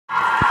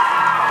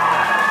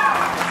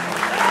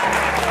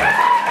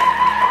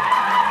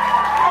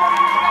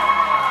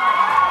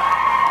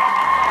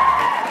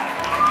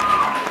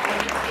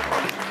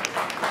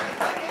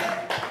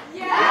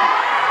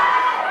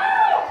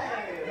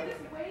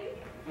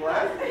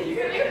What? You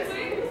can make a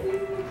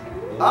season.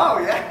 Oh,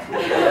 yeah.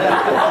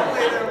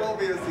 Hopefully there will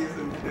be a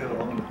season 2.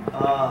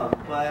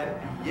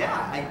 But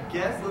yeah, I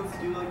guess let's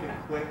do like a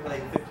quick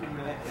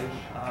 15-minute-ish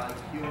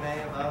Q&A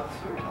about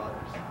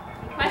Storytellers.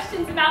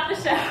 Questions about the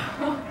show.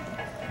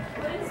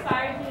 What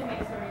inspired you to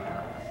make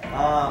Storytellers?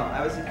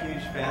 I was a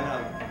huge fan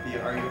of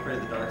the Are You Afraid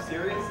of the Dark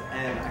series,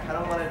 and I kind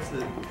of wanted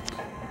to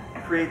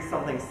create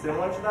something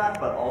similar to that,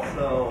 but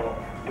also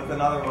with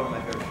another one of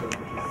my favorite shows,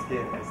 which is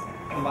Skins.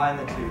 Combine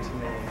the two to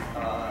make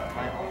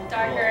my own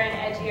Darker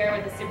and edgier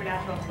with a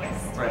supernatural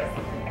twist. Right.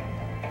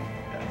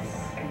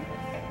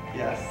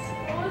 Yes.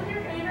 What was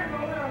your favorite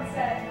moment on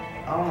set?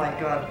 Oh my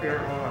god,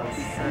 favorite moment on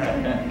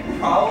set.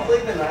 Probably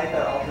the night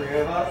that all 3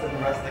 of us and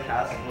the rest of the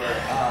cast were,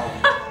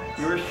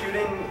 we were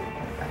shooting,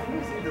 I think it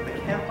was either the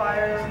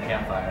campfire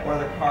or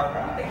the car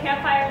crash. The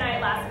campfire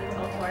night lasted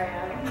until 4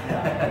 a.m.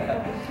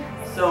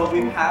 Yeah. So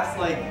we passed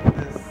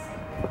this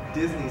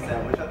Disney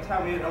set, which at the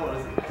time we didn't know what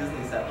was a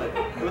Disney set, but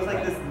it was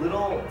this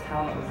little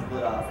town that was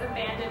lit up. It's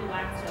abandoned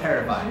wax village.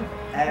 Terrifying.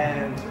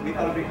 And we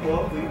thought it'd be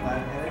cool if we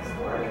went and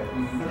explored it.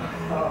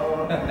 So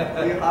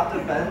we hopped a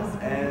fence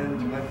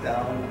and went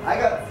down. I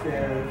got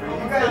scared. But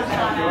you guys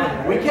kept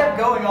going. We kept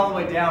going all the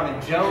way down,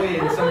 and Joey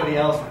and somebody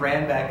else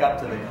ran back up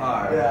to the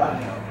car. Yeah.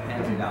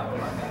 Hands are down.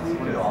 Come on, guys.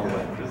 Put it all the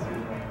way.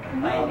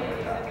 My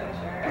baby, that's for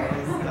sure. That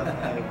was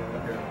definitely one of my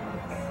favorite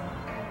moments.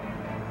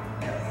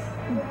 Yes.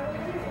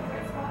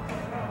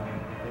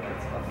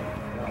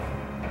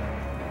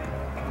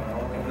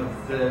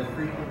 The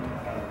freaking,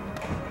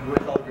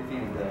 what's all graffiti?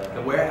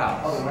 The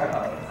warehouse. Oh, the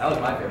warehouse. That was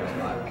my favorite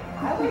spot.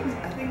 I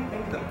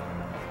think the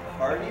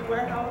party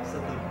warehouse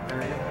at the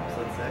very end of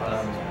episode 6.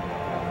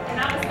 And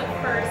that was the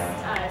first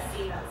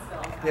scene that's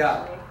filmed, actually.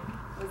 Yeah.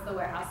 Was the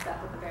warehouse stuff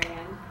at the very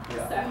end. Yeah,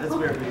 So. that's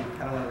where we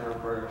kind of went in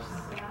reverse.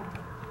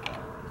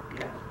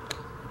 Yeah.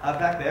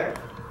 Back there.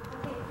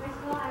 Okay, first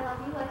of all, I love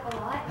you a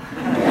lot.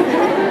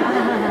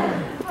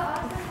 But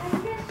also, how do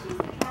you guys choose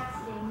the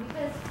casting?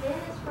 Because Ben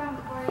is from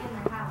Corey in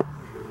their house.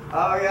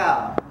 Oh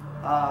yeah.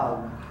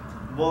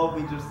 Well,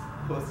 we just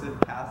posted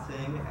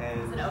casting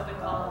and It's an open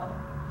call.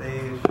 They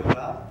showed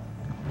up.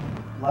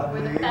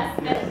 Luckily, We're the best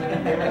they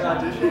fit. had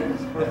auditions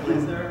for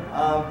Blazer.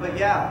 But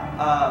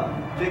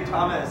yeah, Jake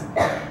Thomas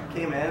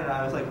came in and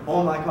I was like,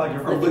 oh my god,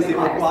 you're from Lizzie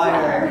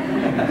McGuire.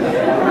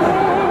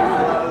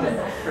 That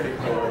was pretty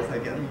cool. It's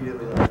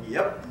immediately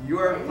yep, you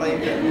are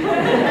playing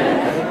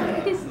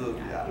it. So,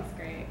 yeah. It's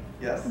great.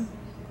 Yes.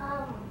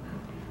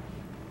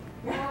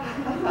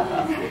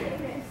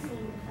 Favorite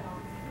scene to film?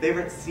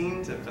 Favorite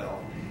scene to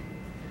film?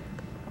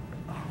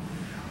 Oh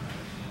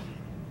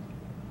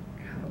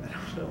my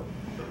gosh. I don't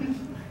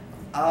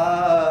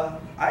know.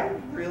 I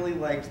really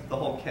liked the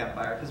whole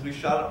campfire because we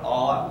shot it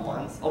all at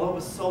once, although it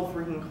was so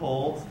freaking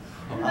cold.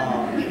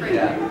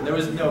 Yeah, there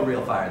was no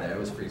real fire there. It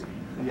was freezing.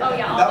 Yeah, Oh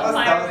yeah, all that the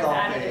fire was all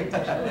added fake.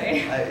 intentionally.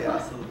 Yeah,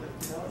 so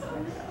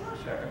I'm not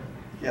sure.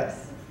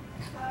 Yes.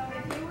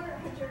 If you were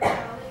Hunter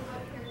Crowley,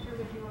 what character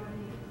would you want to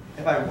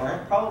be? If I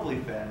weren't, probably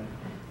Finn.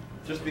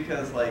 Just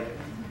because,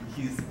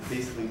 he's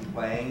basically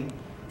playing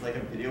a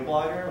video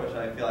blogger, which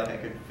I feel like I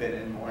could fit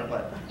in more,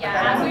 but...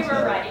 Yeah, as we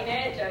were writing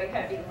it, Joey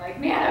kept being like,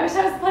 man, I wish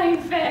I was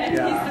playing Finn.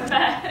 Yeah. He's the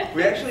best.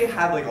 We actually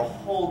had, a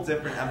whole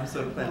different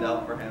episode planned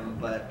out for him,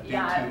 but due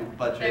to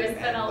budget there's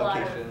been and a lot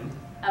location...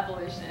 of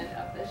evolution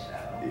of the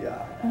show.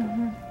 Yeah.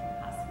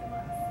 Past few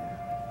months.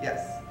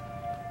 Yes.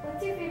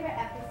 What's your favorite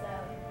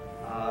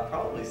episode?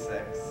 Probably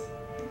 6.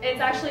 It's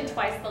actually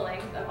twice the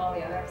length of all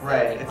the other episodes.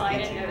 Right, You it's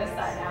probably 18 didn't notice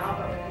that minutes. now,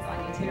 but when it's on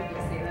YouTube,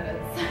 you'll see that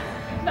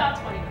it's about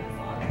 20 minutes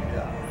long.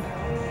 Yeah.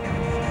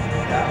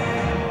 Yeah.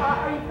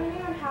 Are you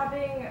planning on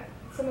having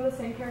some of the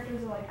same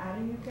characters or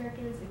adding new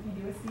characters if you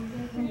do a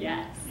season?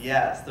 Yes.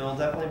 Yes, there will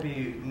definitely be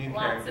new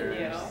Lots of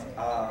characters.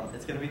 new.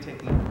 It's going to be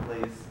taking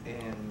place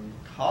in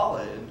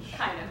college.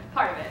 Kind of.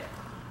 Part of it.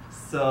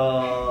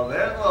 So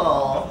there's a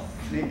little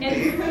sneak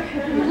peek.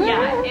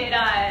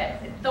 Yeah,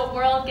 the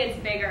world gets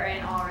bigger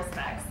in all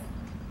respects.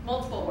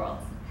 Multiple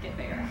worlds get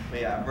bigger. But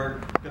yeah, we're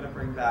going to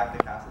bring back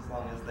the cast as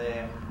long as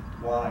they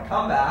want to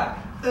come back.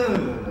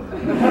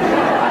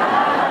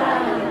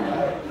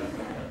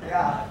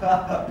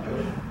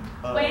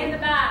 Yeah. Way in the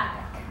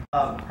back.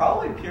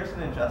 Probably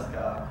Pearson and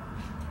Jessica.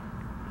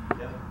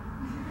 Yep.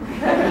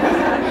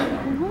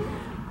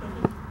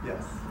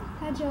 Yes.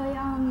 Hi Joey,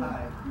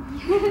 Hi.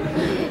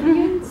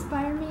 you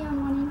inspire me on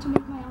wanting to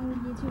make my own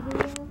YouTube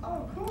video.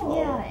 Oh, cool.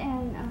 Yeah,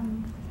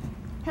 and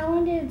how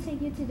long did it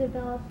take you to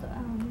develop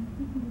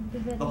the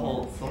video? The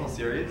whole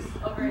series?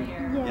 Over a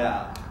year.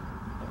 Yeah.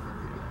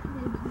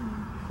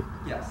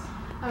 Yes.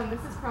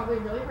 This is probably a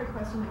really hard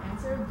question to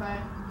answer, but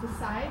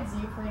besides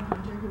you playing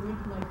Hunter, who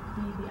would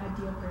be the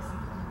ideal person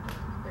for Hunter,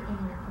 or in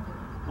your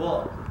opinion? Well,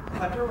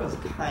 Hunter was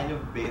kind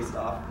of based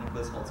off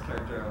Nicholas Holt's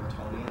character of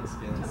Tony in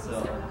Skins,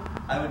 so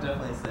I would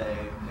definitely say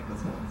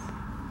Nicholas Holt.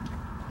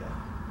 Yeah.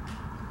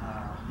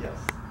 Yes.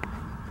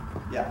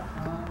 Yeah.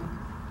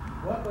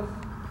 What was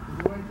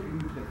you going to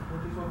use the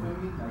footage of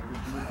filming?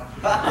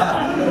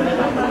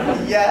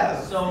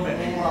 Yes. So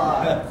many.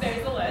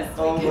 There's a list. Oh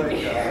We my could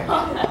do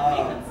god.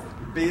 all that.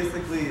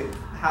 Basically,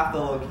 half the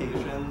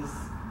locations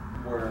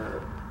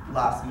were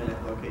last minute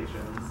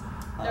locations.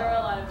 There were a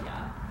lot of,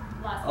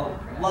 last minute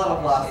A lot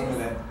of last issues.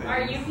 minute things.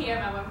 Our UPM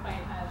at one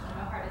point had like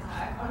a heart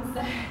attack on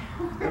set.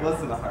 It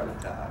wasn't a heart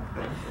attack,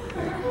 thankfully.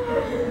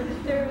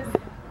 There was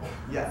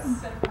Yes.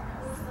 good progress.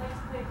 What was it like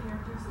to play a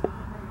character so you can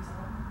play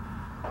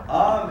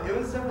yourself? It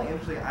was definitely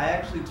interesting. I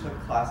actually took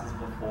classes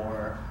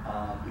before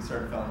we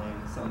started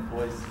filming, some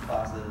voice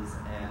classes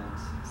and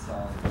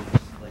some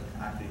like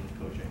acting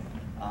coaching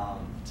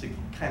to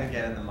kind of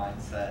get in the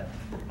mindset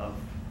of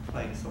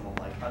playing someone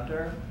like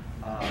Hunter.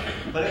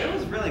 But it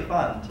was really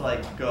fun to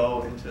like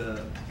go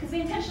into. Because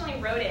we intentionally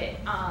wrote it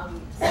so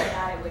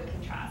that it would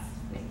contrast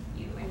with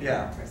you and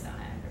your persona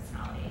and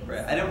personality.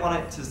 Right. I didn't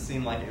want it to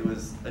seem like it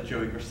was a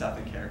Joey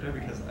Graceffa character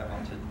because I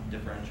wanted to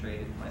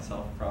differentiate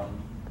myself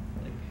from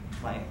like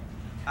my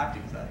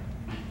acting side.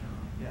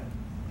 Yeah.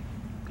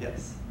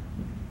 Yes.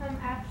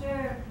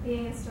 After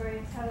being in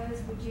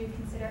Storytellers, would you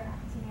consider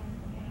acting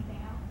in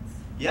anything else?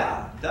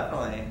 Yeah,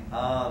 definitely.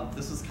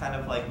 This was kind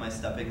of like my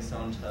stepping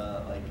stone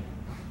to like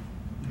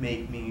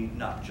make me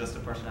not just a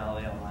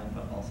personality online,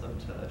 but also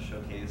to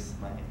showcase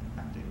my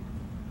acting.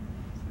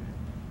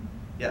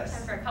 Yes.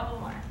 Time for a couple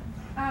more.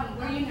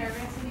 Were you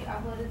nervous when you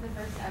uploaded the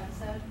first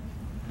episode?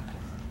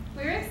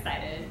 We were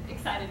excited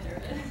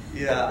nervous.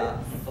 Yeah,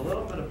 a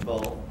little bit of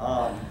both.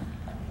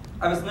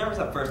 I was nervous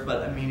at first,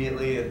 but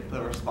immediately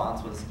the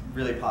response was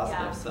really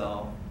positive, Yeah.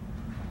 so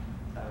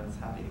I was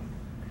happy.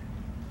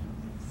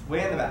 It's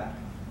way in the back.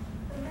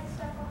 Who messed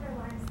up on her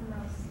lines the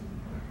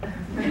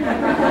most?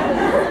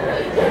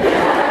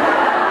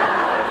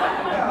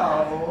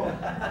 No.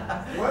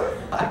 What?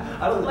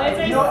 I don't Why is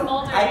there you know what?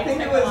 smoldering I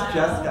think it was for a while?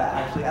 Jessica,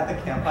 actually, at the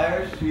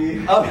campfire.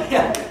 She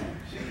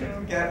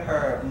couldn't get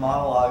her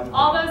monologue.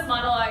 All those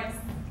monologues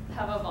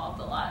have evolved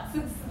a lot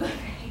since the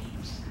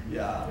page.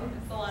 Yeah.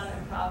 It's a lot of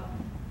improv.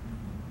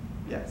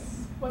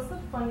 Yes. What's the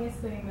funniest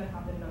thing that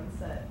happened on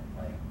set?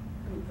 Like,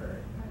 blooper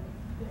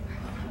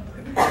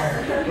kind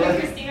of Well,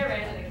 Christina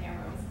ran to the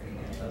camera was pretty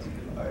good. That was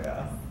good. Oh,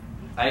 yeah.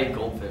 I ate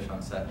goldfish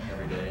on set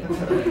every day.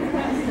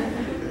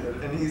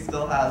 And he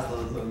still has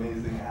those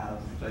amazing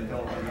abs, which I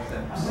don't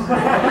understand.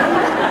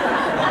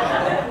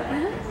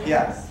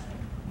 Yes.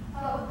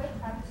 Which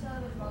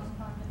episode was most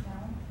fun to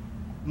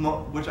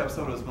film? Which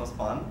episode was most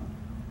fun?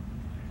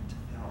 To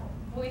film.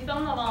 Well, we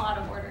filmed them all out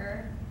of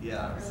order.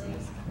 Yeah. Really.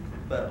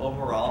 But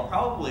overall,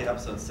 probably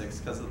episode 6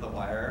 because of the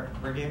wire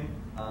rigging.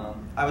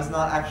 I was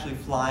not actually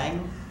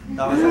flying.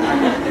 That was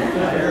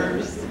actually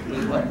wires. It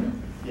was what?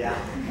 Yeah.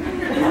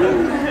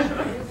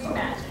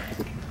 Magic.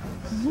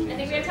 I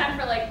think we have time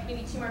for like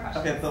maybe 2 more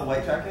questions. Okay, the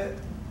white jacket.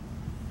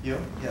 You?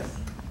 Yes.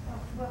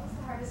 What was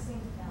the hardest scene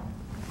to film?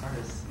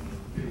 Hardest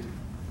scene.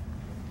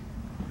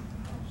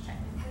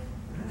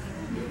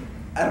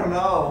 I don't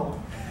know.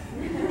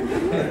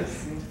 Hardest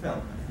scene to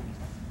film.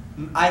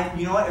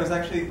 You know what? It was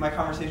actually my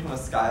conversation with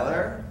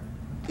Skylar.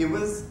 It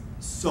was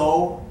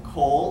so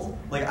cold.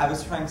 Like I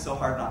was trying so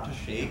hard not to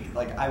shake.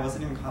 Like I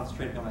wasn't even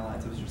concentrating on my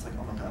lines. I was just like,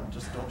 oh my god,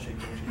 just don't shake,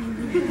 don't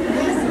shake.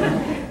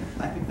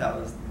 So, I think that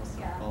was the most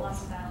Yeah, difficult.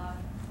 lots of dialogue.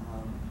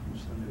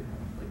 Which one do we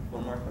have? Like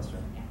one more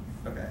question.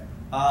 Yeah. Okay.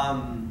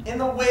 In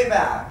the way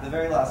back, the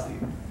very last scene.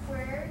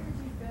 Where did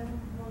you film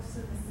most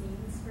of the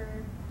scenes for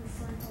the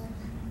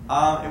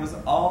Storytellers? It was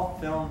all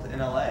filmed in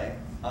LA.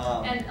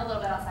 And a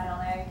little bit outside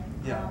LA.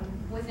 Yeah.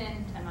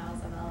 Within 10 miles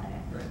of LA.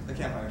 Right. The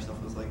campfire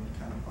stuff was like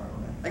kind of far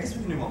away. I guess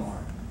we can do one more.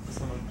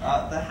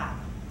 The hat.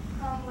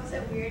 Was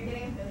it weird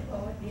getting physical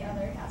with the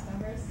other cast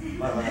members?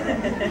 What?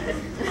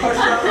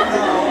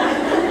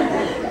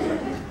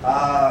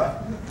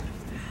 No.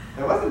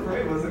 It wasn't for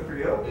me. Was it for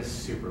you? It's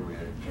super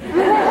weird. I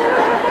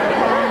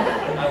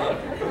love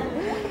it.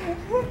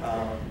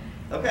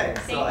 Okay. Thank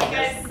So you I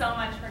guess. guys so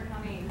much for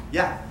coming.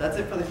 Yeah, that's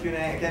it for the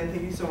Q&A. Again,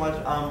 thank you so much.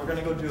 We're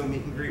gonna go do a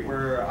meet and greet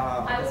where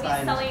I will be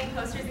signed, selling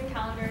posters and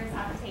calendars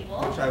at the table.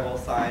 which I will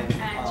sign.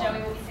 And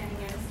Joey will be standing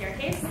near the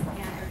staircase. And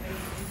everybody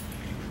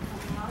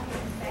can come along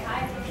and say hi.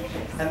 and take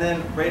pictures. And then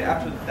right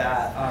after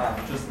that,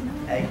 just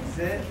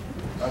exit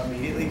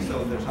immediately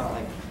so there's not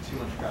like too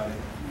much crowding.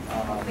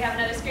 We have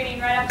another screening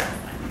right after this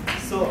one.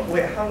 So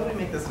wait, how do we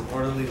make this an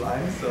orderly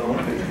line? So